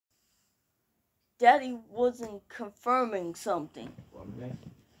Daddy wasn't confirming something. Okay.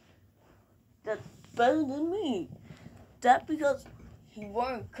 That's better than me. That because he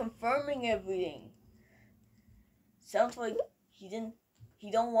weren't confirming everything. Sounds like he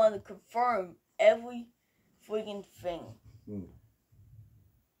don't want to confirm every freaking thing.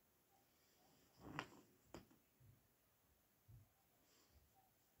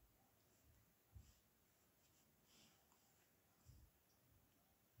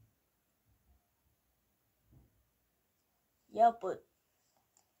 Yeah,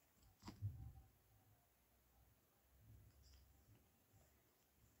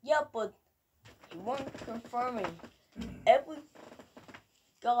 but he weren't confirming every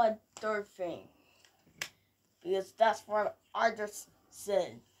god third thing. Because that's what I just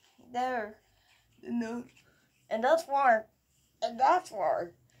said. There. No. And that's why that's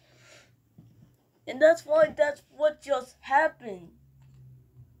what just happened.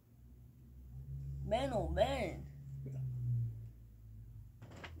 Man, oh man.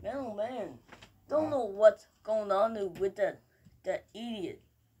 Man, oh man. Don't know what's going on with that idiot.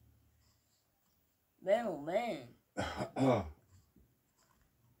 Man, oh man.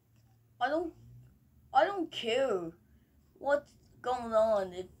 I don't care what's going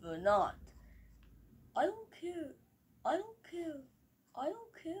on if or not. I don't care. I don't care. I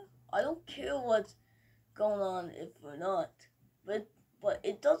don't care. I don't care what's going on if or not. But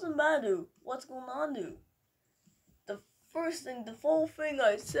it doesn't matter what's going on there. The whole thing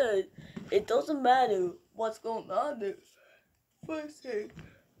I said, it doesn't matter what's going on there. First thing.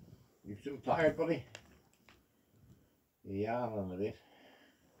 You still tired, buddy? Yeah, I'm a bit.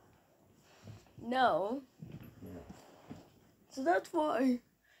 No. Yeah. So that's why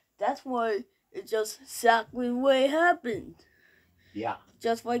it just exactly what happened. Yeah.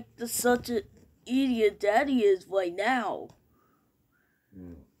 Just like such an idiot Daddy is right now.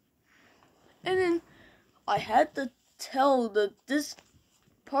 And then I had to tell this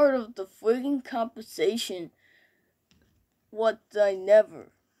part of the friggin' conversation what I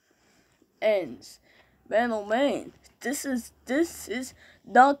never ends. Man, oh man, this is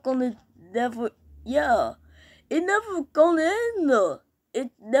not gonna never. Yeah, it never gonna end.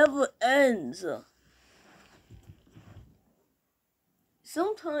 It never ends.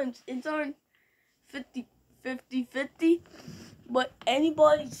 Sometimes it's aren't 50, but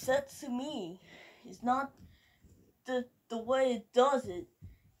anybody says to me, it's not the way it does it.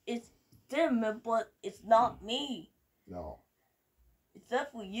 It's them, but it's not me. No. It's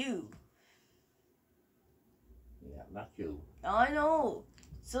definitely you. Yeah, not you. I know.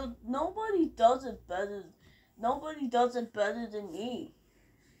 So nobody does it better. Nobody does it better than me.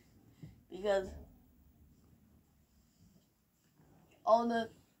 Because all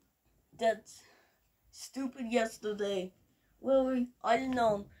that's stupid yesterday. Really, I didn't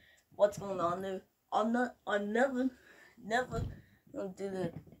know what's going on there. I'm never gonna do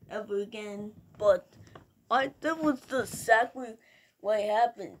that ever again. But that was exactly what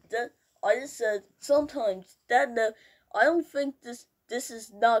happened. I just said sometimes that I don't think this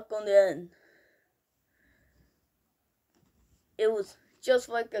is not gonna end. It was just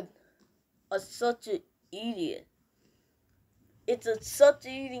like such an idiot. It's such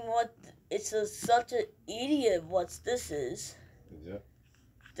an idiot. Such an idiot. What this is? Is it?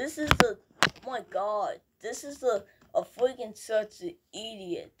 This is oh my god. This is a freaking such an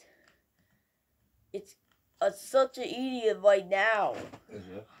idiot. It's such an idiot right now. Is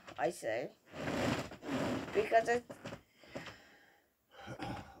it? I say. Because did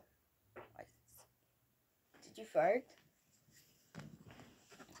you fart?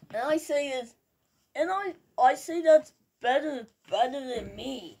 And I say this, and I say that's better than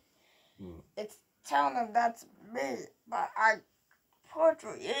me. It's telling them that's me, but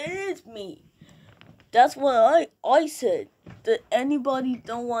it is me. That's what I said. That anybody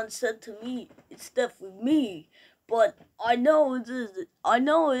don't want said to me, it's definitely me. But I know it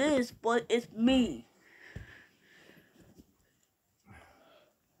is, but it's me.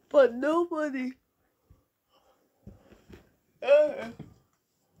 But nobody.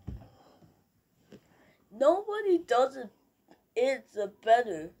 Nobody does it. It's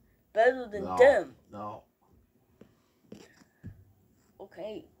better than them. No.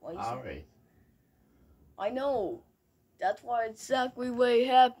 Okay. All right. I know. That's why exactly what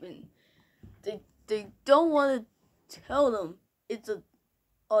happened. They don't want to tell them it's a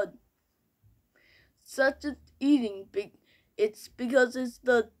such an eating. It's because it's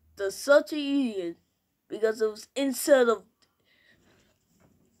the such an idiot. Because it was instead of.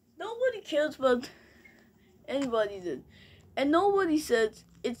 Nobody cares about anybody did. And nobody says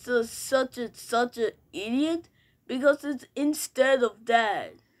it's such an idiot because it's instead of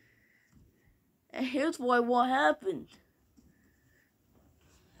that. And here's why what happened.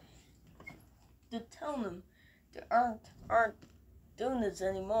 To tell them they aren't doing this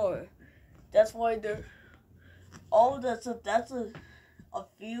anymore. That's why they're all that stuff. That's a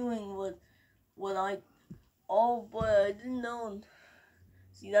feeling what I but I didn't know.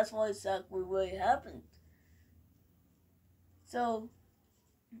 See, that's why exactly what happened. So,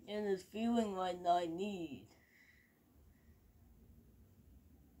 and this feeling like I need.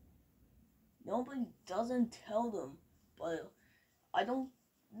 Nobody doesn't tell them, but I don't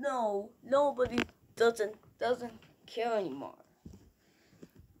know. Nobody doesn't care anymore.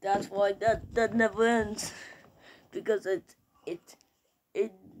 That's why that never ends, because it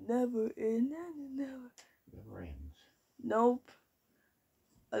never ends. Never ends. Nope.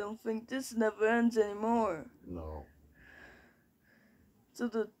 I don't think this never ends anymore. No. So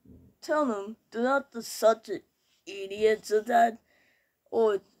to tell them they're not such an idiot, so that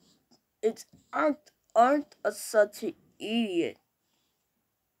or it's aren't such an idiot.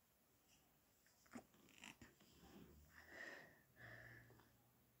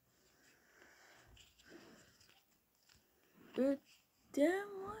 But damn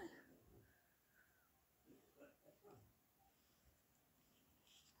what?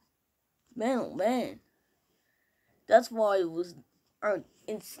 Man, oh man. That's why it was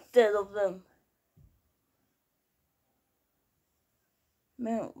instead of them.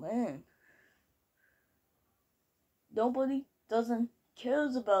 Man, oh man. Nobody doesn't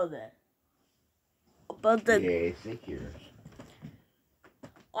cares about that. About that. Yes, it cares.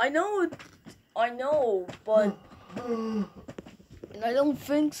 I know, but I don't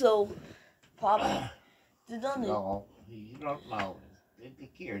think so. Poppy, No, you don't know.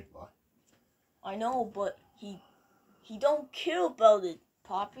 It cares, boy. I know, but he don't care about it,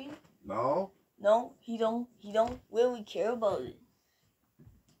 Poppy. No? No, he don't really care about it.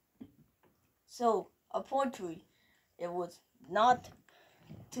 So, a poetry, it was not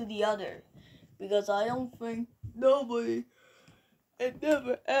to the other, because I don't think nobody, it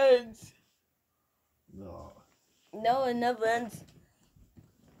never ends. No. No, it never ends.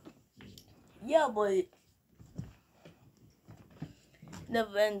 Yeah, but it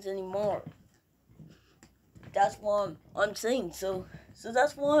never ends anymore. That's what I'm saying. So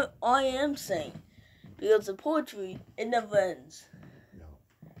that's what I am saying. Because the poetry, it never ends. No.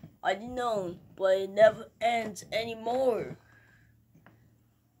 I didn't know, but it never ends anymore.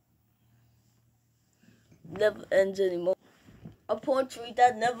 Never ends anymore. A poetry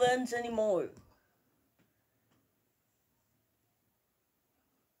that never ends anymore.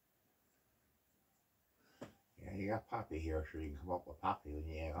 Yeah, you got Poppy here, so you can come up with Poppy when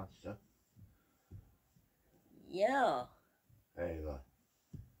you want stuff. Yeah. There you go.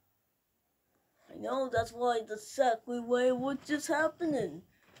 I know, that's why the exactly way was just happening.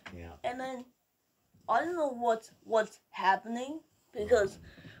 Yeah. And then I don't know what's happening, because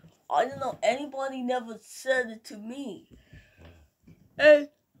I don't know, anybody never said it to me. And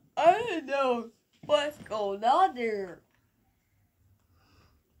I don't know what's going on there.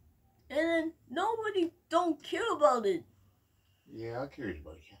 And then nobody don't care about it. Yeah, I cares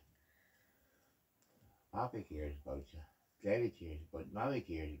about you. Poppy cares about you. Daddy cares about you. Mommy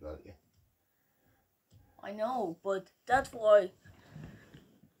cares about you. I know, but that's why.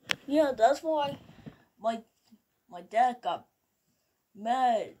 Yeah, that's why my dad got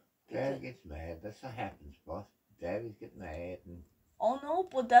mad. Dad gets mad. That's what happens, boss. Daddies get mad and. Oh no,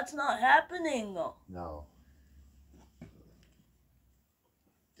 but that's not happening. No.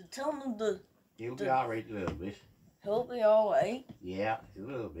 To tell him He'll be alright a little bit. He'll be alright. Yeah, a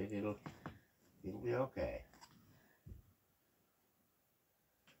little bit. It'll be okay.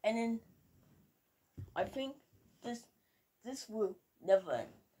 And then I think this will never end.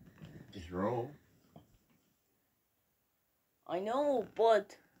 Just roll. I know,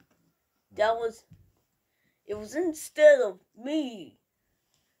 but it was instead of me.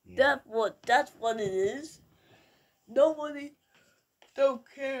 Yeah. That's what it is. Nobody don't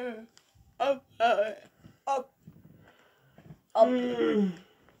care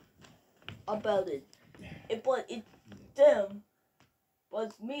about it. But it's them. But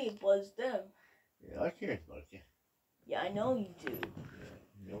it's me, but it's them. Yeah, I care about you. Yeah, I know you do.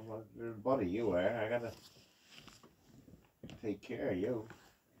 You know what buddy you are. I gotta take care of you.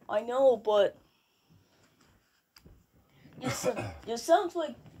 I know, but you sounds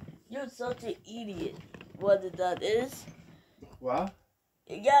like you're such an idiot. What that is? What?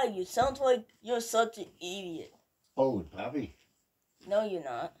 Yeah, you sound like you're such an idiot. Oh, Poppy. No, you're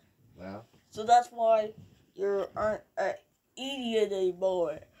not. Well. So that's why you aren't an idiot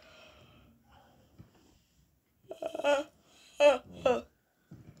anymore.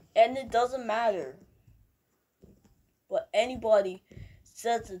 And it doesn't matter what anybody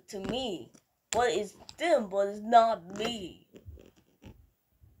says it to me. But it's them, but it's not me.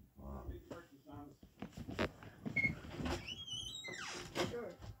 Sure.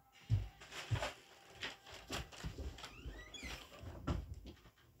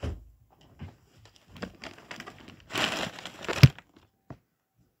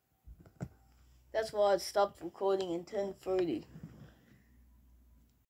 That's why I stopped recording in 10:30.